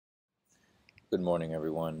Good morning,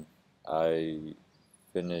 everyone. I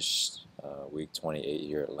finished week 28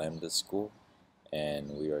 here at Lambda School, and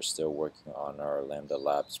we are still working on our Lambda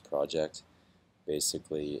Labs project.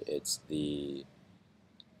 Basically, it's the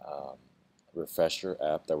um, refresher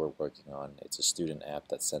app that we're working on. It's a student app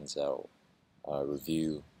that sends out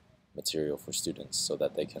review material for students so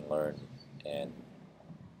that they can learn and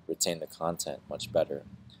retain the content much better.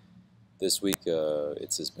 This week,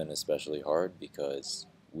 it's just been especially hard because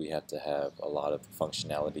we have to have a lot of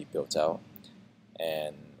functionality built out.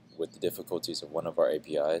 And with the difficulties of one of our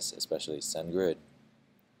APIs, especially SendGrid,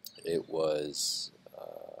 it was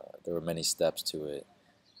there were many steps to it,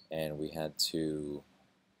 and we had to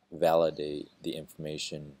validate the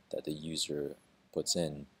information that the user puts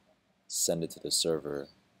in, send it to the server,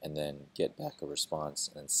 and then get back a response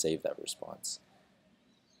and save that response.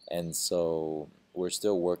 And so we're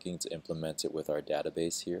still working to implement it with our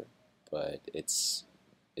database here, but it's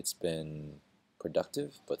been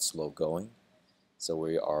productive but slow going. So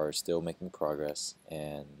we are still making progress,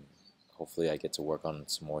 and hopefully I get to work on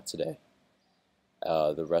some more today.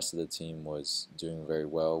 The rest of the team was doing very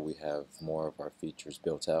well. We have more of our features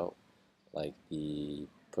built out, like the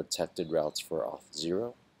protected routes for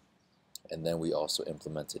Auth0, and then we also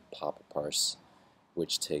implemented pop parse,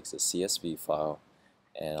 which takes a CSV file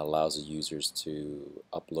and allows the users to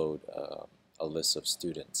upload a list of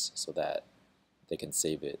students so that they can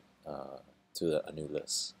save it to a new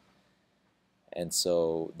list. And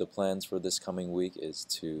so the plans for this coming week is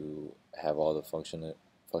to have all the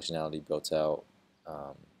functionality built out,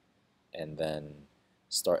 um, and then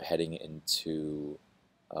start heading into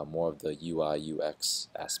more of the UI UX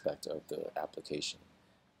aspect of the application.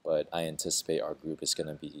 But I anticipate our group is going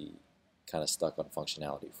to be kind of stuck on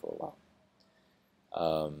functionality for a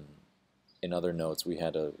while. In other notes, we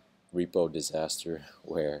had a repo disaster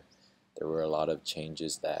where there were a lot of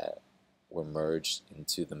changes that were merged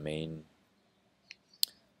into the main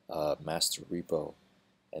master repo,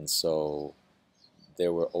 and so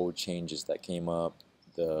there were old changes that came up.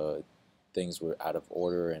 The things were out of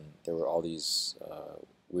order, and there were all these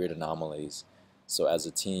weird anomalies. So as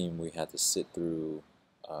a team, we had to sit through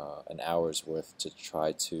an hour's worth to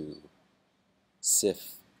try to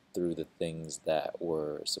sift through the things that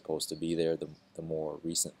were supposed to be there, the more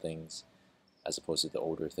recent things, as opposed to the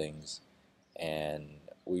older things. And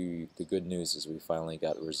the good news is we finally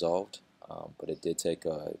got it resolved, but it did take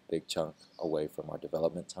a big chunk away from our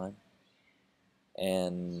development time.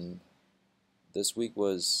 And this week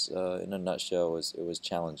was, in a nutshell, it was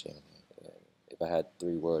challenging. If I had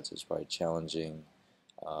three words, it was probably challenging.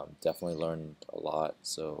 Definitely learned a lot.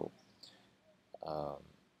 So, um,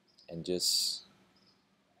 and just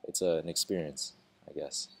it's an experience, I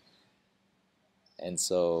guess. And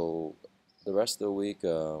so the rest of the week,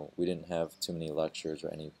 we didn't have too many lectures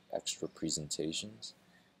or any extra presentations,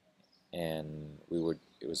 and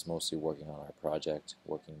it was mostly working on our project,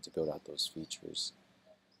 working to build out those features.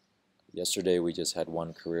 Yesterday we just had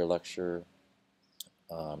one career lecture,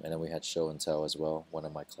 and then we had show and tell as well. One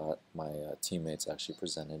of my teammates actually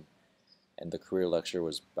presented, and the career lecture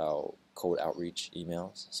was about code outreach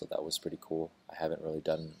emails, so that was pretty cool. I haven't really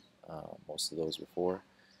done most of those before,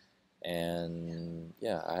 and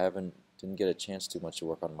yeah, didn't get a chance too much to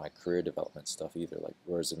work on my career development stuff either, like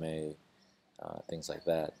resume, things like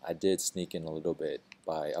that. I did sneak in a little bit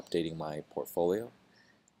by updating my portfolio,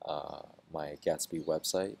 my Gatsby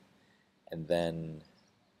website, and then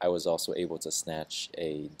I was also able to snatch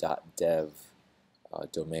a .dev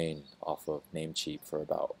domain off of Namecheap for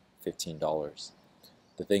about $15.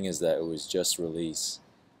 The thing is that it was just released,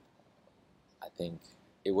 I think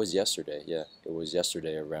it was yesterday, yeah, it was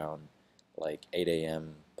yesterday around like 8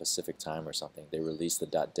 a.m. Pacific time or something. They released the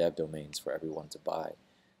 .dev domains for everyone to buy.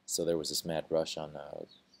 So there was this mad rush on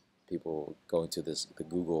people going to the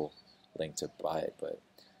Google link to buy it, but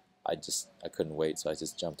I couldn't wait, so I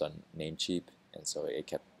just jumped on Namecheap, and so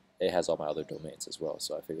it has all my other domains as well,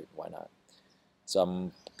 so I figured why not. So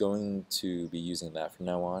I'm going to be using that from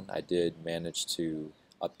now on. I did manage to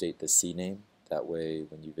update the CNAME, that way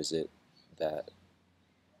when you visit that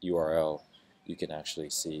URL, you can actually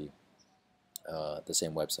see the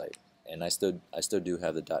same website. And I still do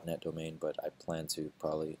have the .NET domain, but I plan to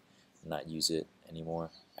probably not use it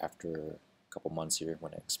anymore after a couple months here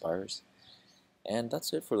when it expires. And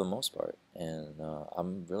that's it for the most part. And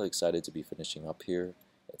I'm really excited to be finishing up here.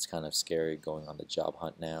 It's kind of scary going on the job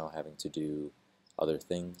hunt now, having to do other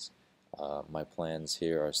things. My plans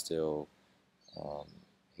here are still um,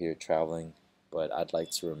 here traveling, but I'd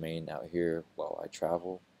like to remain out here while I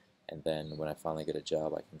travel. And then when I finally get a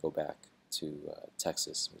job, I can go back to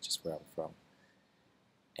Texas, which is where I'm from.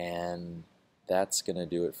 And that's going to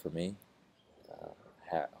do it for me.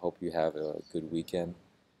 hope you have a good weekend,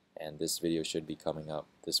 and this video should be coming up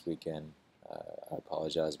this weekend. I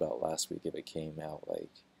apologize about last week if it came out like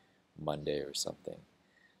Monday or something.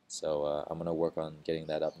 So I'm going to work on getting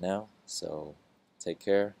that up now. So take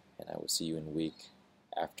care, and I will see you in week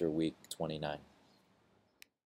after week 29.